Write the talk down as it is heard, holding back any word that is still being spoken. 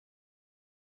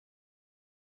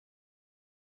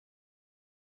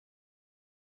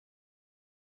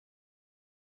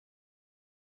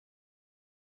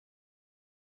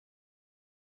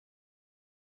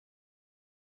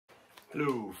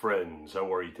Hello friends,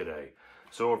 how are you today?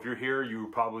 So if you're here,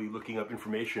 you're probably looking up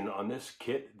information on this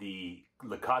kit, the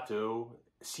Lekato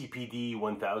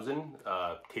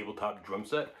CPD-1000 tabletop drum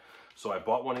set. So I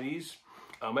bought one of these.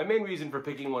 My main reason for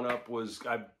picking one up was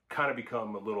I've kind of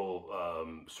become a little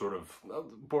sort of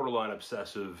borderline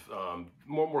obsessive,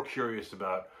 more curious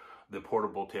about the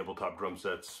portable tabletop drum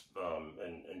sets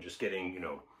and just getting,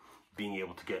 being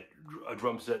able to get a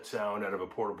drum set sound out of a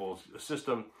portable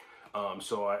system.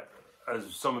 As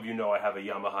some of you know, I have a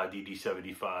Yamaha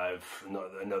DD75,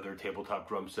 another tabletop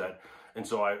drum set, and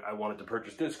so I wanted to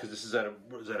purchase this because this is at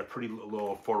a pretty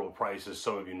low affordable price, as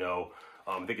some of you know.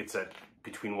 I think it's at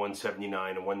between $179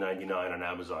 and $199 on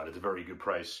Amazon. It's a very good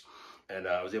price, and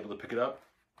I was able to pick it up.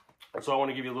 And so I want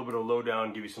to give you a little bit of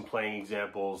lowdown, give you some playing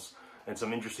examples, and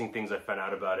some interesting things I found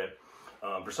out about it.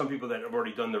 For some people that have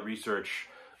already done the research,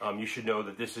 you should know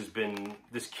that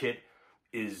this kit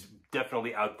is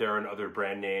definitely out there in other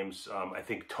brand names. I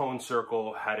think Tone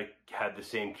Circle had the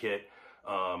same kit.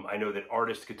 I know that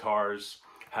Artist Guitars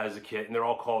has a kit, and they're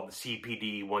all called the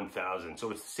CPD-1000.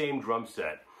 So it's the same drum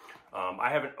set. I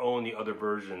haven't owned the other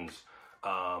versions,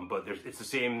 but it's the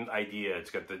same idea. It's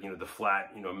got the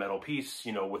flat metal piece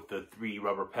with the 3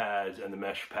 rubber pads and the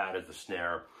mesh pad as the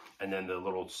snare, and then the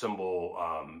little cymbal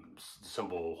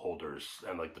holders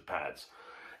and like the pads.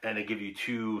 And they give you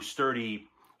 2 sturdy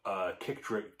kick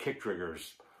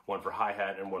triggers, one for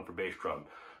hi-hat and one for bass drum.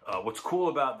 What's cool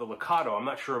about the Lekato, I'm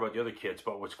not sure about the other kits,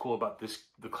 but what's cool about the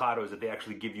Lekato is that they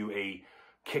actually give you a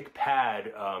kick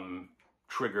pad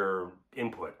trigger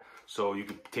input. So you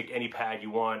can take any pad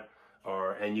you want,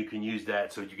 and you can use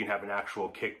that so you can have an actual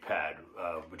kick pad,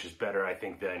 which is better, I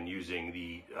think, than using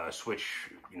the switch,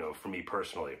 for me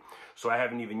personally. So I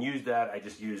haven't even used that. I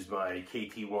just used my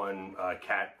KT1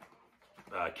 Cat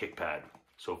kick pad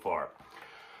so far.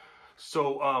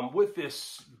 So with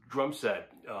this drum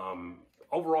set,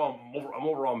 overall,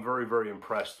 I'm very, very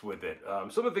impressed with it.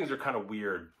 Some of the things are kind of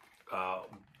weird.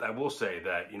 I will say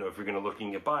that, if you're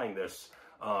looking at buying this,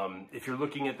 if you're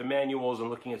looking at the manuals and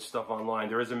looking at stuff online,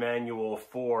 there is a manual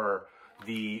for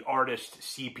the Artist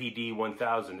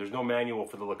CPD-1000. There's no manual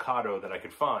for the Lekato that I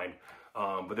could find,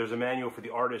 but there's a manual for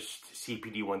the Artist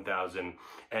CPD-1000,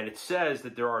 and it says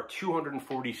that there are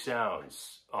 240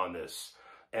 sounds on this.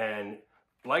 And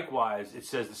likewise, it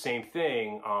says the same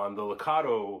thing on the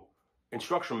Lekato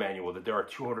instruction manual, that there are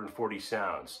 240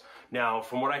 sounds. Now,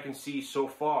 from what I can see so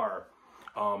far,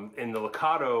 in the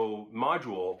Lekato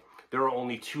module, there are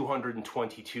only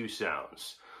 222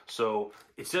 sounds. So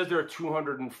it says there are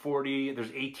 240,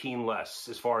 there's 18 less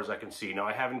as far as I can see. Now,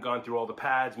 I haven't gone through all the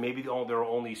pads. Maybe there are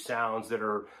only sounds that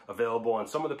are available on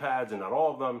some of the pads and not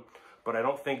all of them, but I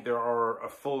don't think there are a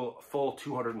full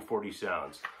 240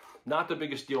 sounds. Not the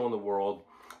biggest deal in the world.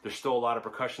 There's still a lot of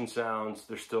percussion sounds.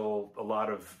 There's still a lot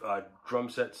of drum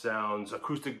set sounds,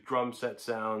 acoustic drum set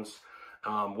sounds,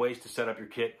 ways to set up your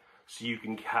kit so you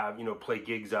can have, play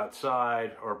gigs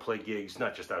outside, or play gigs,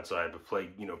 not just outside, but play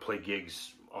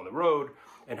gigs on the road,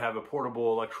 and have a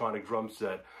portable electronic drum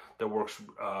set that works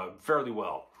fairly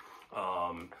well.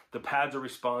 The pads are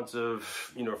responsive,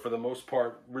 for the most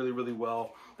part, really, really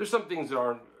well. There's some things that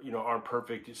aren't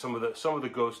perfect. Some of the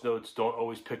ghost notes don't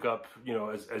always pick up,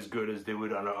 as good as they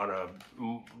would on a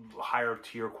higher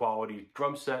tier quality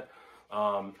drum set.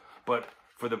 But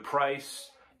for the price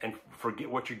and for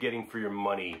what you're getting for your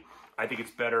money, I think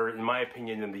it's better, in my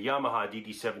opinion, than the Yamaha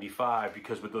DD75,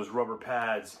 because with those rubber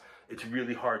pads, it's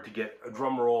really hard to get a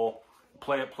drum roll,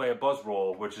 play a buzz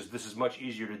roll, this is much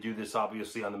easier to do this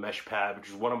obviously on the mesh pad, which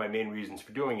is one of my main reasons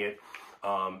for doing it.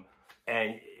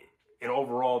 And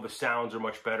overall, the sounds are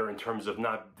much better in terms of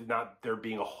not there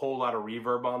being a whole lot of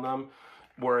reverb on them,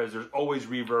 whereas there's always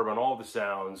reverb on all the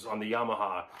sounds on the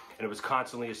Yamaha, and it was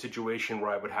constantly a situation where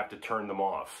I would have to turn them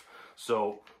off.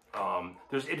 So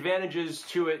there's advantages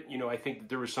to it. I think that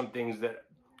there were some things that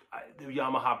the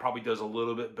Yamaha probably does a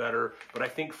little bit better, but I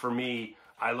think for me,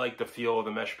 I like the feel of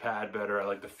the mesh pad better. I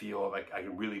like the feel of, like, I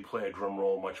can really play a drum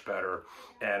roll much better.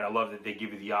 And I love that they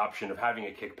give you the option of having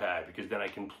a kick pad, because then I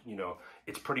can,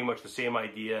 it's pretty much the same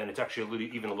idea, and it's actually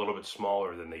even a little bit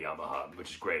smaller than the Yamaha, which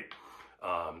is great.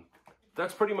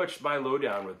 That's pretty much my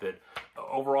lowdown with it.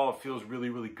 Overall, it feels really,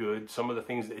 really good. Some of the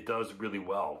things that it does really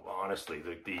well, honestly.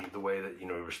 The way that, it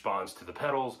responds to the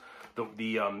pedals.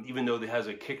 Even though it has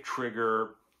a kick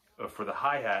trigger for the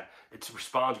hi-hat, it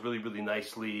responds really, really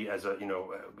nicely as a,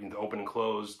 open and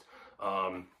closed.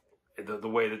 The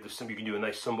way that you can do a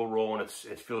nice cymbal roll, and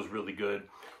it feels really good.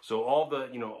 So all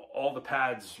the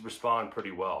pads respond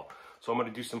pretty well. So I'm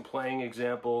going to do some playing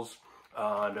examples.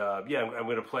 And yeah, I'm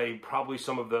going to play probably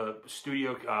some of the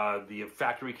studio, the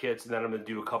factory kits, and then I'm going to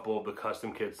do a couple of the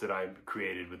custom kits that I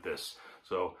created with this.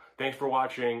 So thanks for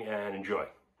watching and enjoy.